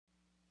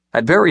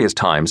At various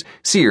times,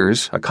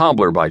 Sears, a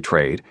cobbler by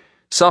trade,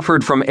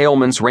 suffered from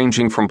ailments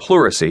ranging from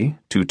pleurisy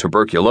to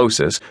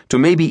tuberculosis to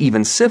maybe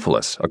even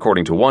syphilis,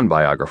 according to one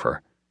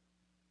biographer.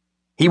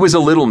 He was a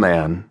little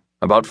man,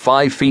 about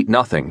 5 feet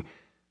nothing,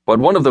 but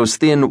one of those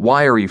thin,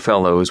 wiry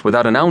fellows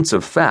without an ounce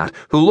of fat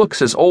who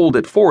looks as old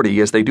at 40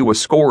 as they do a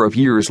score of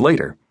years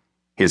later,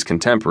 his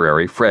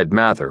contemporary Fred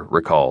Mather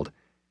recalled.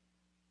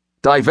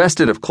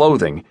 Divested of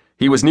clothing,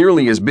 he was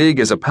nearly as big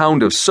as a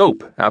pound of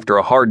soap after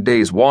a hard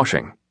day's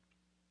washing.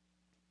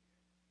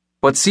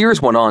 But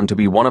Sears went on to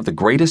be one of the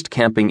greatest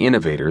camping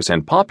innovators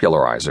and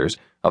popularizers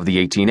of the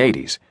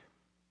 1880s.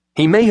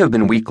 He may have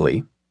been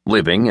weakly,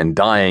 living and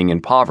dying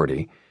in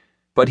poverty,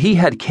 but he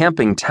had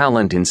camping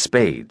talent in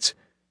spades,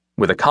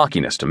 with a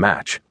cockiness to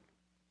match.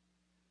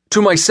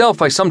 To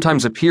myself, I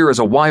sometimes appear as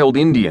a wild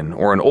Indian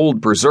or an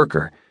old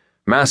berserker,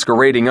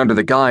 masquerading under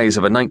the guise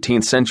of a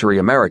 19th century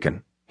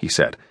American, he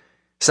said,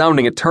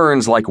 sounding at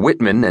turns like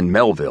Whitman and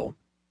Melville.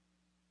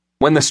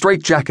 When the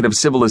straitjacket of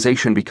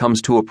civilization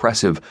becomes too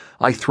oppressive,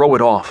 I throw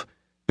it off,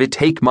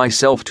 betake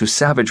myself to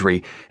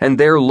savagery, and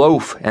there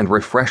loaf and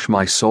refresh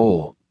my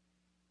soul.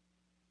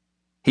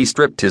 He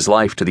stripped his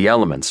life to the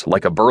elements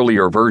like a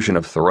burlier version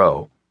of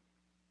Thoreau.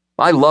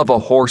 I love a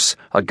horse,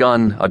 a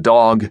gun, a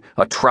dog,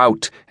 a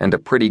trout, and a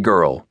pretty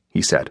girl,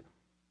 he said.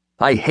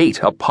 I hate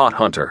a pot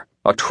hunter,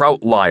 a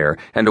trout liar,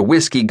 and a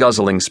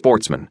whiskey-guzzling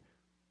sportsman.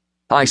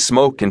 I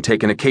smoke and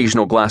take an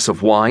occasional glass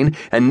of wine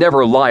and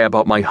never lie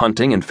about my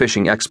hunting and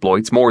fishing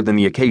exploits more than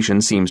the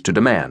occasion seems to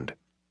demand.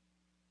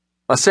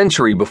 A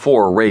century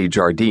before Ray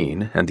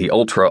Jardine and the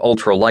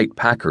ultra-light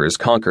packers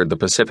conquered the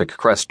Pacific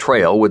Crest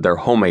Trail with their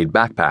homemade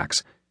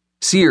backpacks,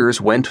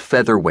 Sears went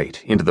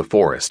featherweight into the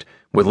forest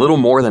with little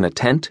more than a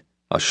tent,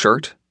 a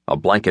shirt, a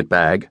blanket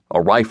bag, a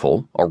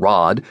rifle, a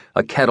rod,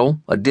 a kettle,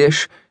 a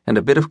dish, and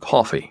a bit of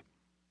coffee,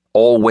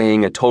 all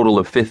weighing a total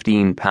of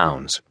 15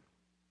 pounds.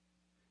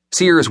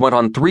 Sears went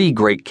on 3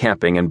 great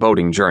camping and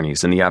boating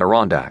journeys in the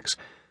Adirondacks,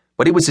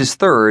 but it was his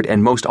third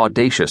and most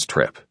audacious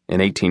trip, in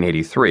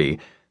 1883,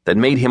 that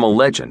made him a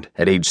legend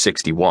at age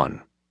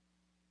 61.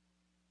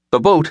 The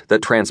boat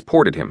that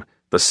transported him,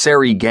 the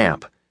Sari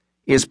Gamp,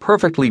 is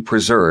perfectly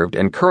preserved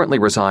and currently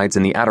resides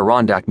in the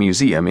Adirondack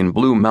Museum in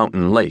Blue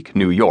Mountain Lake,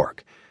 New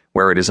York,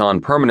 where it is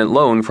on permanent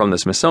loan from the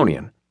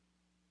Smithsonian.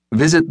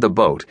 Visit the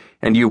boat,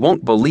 and you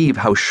won't believe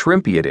how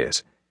shrimpy it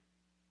is.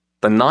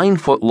 The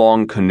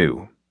 9-foot-long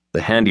canoe,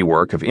 the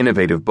handiwork of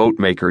innovative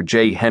boatmaker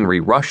J. Henry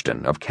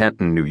Rushton of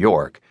Canton, New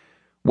York,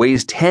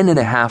 weighs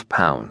 10.5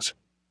 pounds.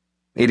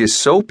 It is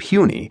so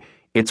puny,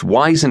 its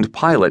wizened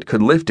pilot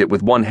could lift it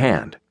with one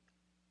hand.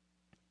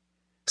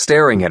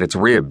 Staring at its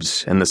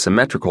ribs and the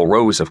symmetrical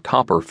rows of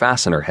copper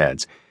fastener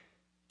heads,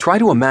 try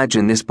to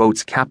imagine this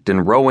boat's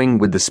captain rowing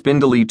with the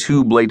spindly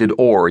 2-bladed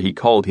oar he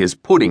called his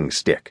pudding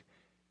stick.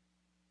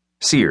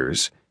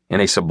 Sears,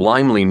 in a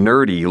sublimely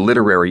nerdy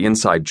literary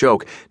inside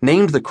joke,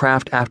 named the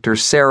craft after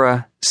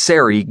Sarah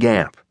Sari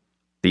Gamp,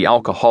 the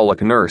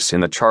alcoholic nurse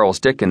in the Charles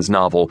Dickens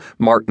novel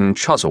Martin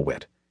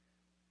Chuzzlewit,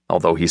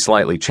 although he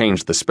slightly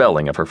changed the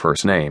spelling of her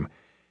first name.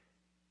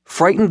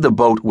 Frightened the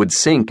boat would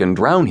sink and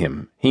drown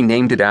him, he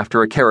named it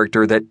after a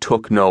character that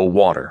took no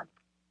water.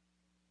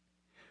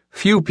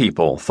 Few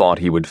people thought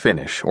he would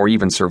finish or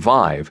even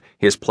survive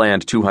his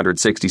planned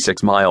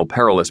 266-mile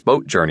perilous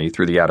boat journey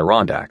through the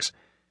Adirondacks.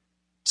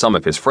 Some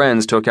of his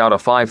friends took out a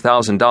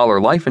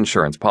 $5,000 life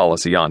insurance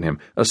policy on him,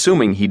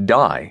 assuming he'd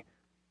die.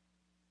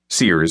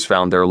 Sears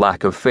found their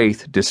lack of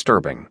faith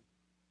disturbing.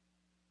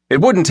 It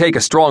wouldn't take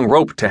a strong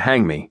rope to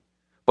hang me,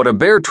 but a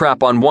bear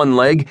trap on one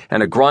leg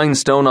and a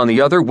grindstone on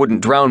the other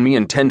wouldn't drown me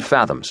in 10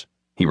 fathoms,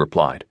 he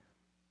replied.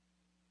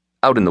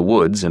 Out in the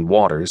woods and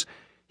waters,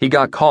 he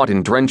got caught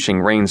in drenching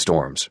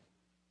rainstorms.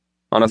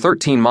 On a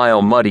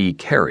 13-mile muddy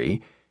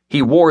carry,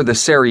 he wore the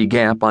Sari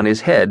Gamp on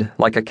his head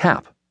like a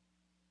cap.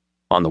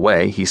 On the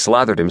way, he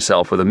slathered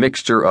himself with a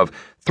mixture of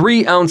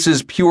 3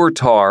 ounces pure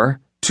tar,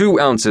 2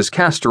 ounces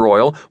castor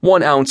oil,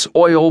 1 ounce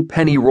oil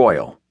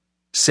pennyroyal,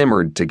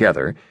 simmered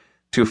together,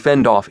 to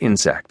fend off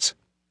insects.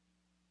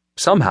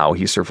 Somehow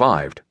he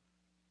survived.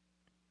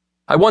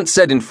 I once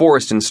said in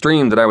Forest and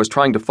Stream that I was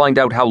trying to find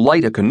out how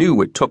light a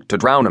canoe it took to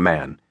drown a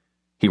man,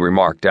 he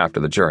remarked after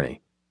the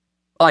journey.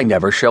 I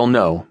never shall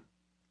know.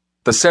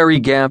 The Sari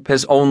Gamp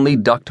has only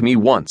ducked me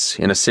once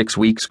in a 6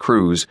 weeks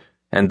cruise,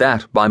 and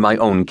that by my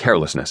own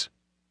carelessness.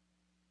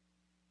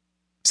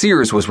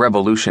 Sears was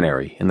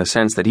revolutionary in the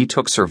sense that he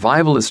took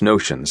survivalist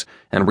notions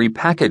and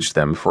repackaged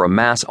them for a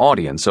mass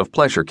audience of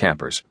pleasure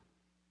campers.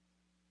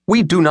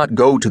 We do not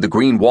go to the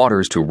green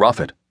waters to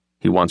rough it,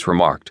 he once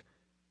remarked.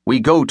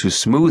 We go to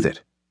smooth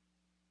it.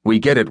 We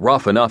get it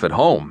rough enough at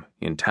home,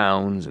 in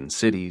towns and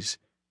cities.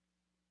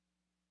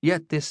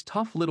 Yet this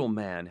tough little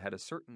man had a certain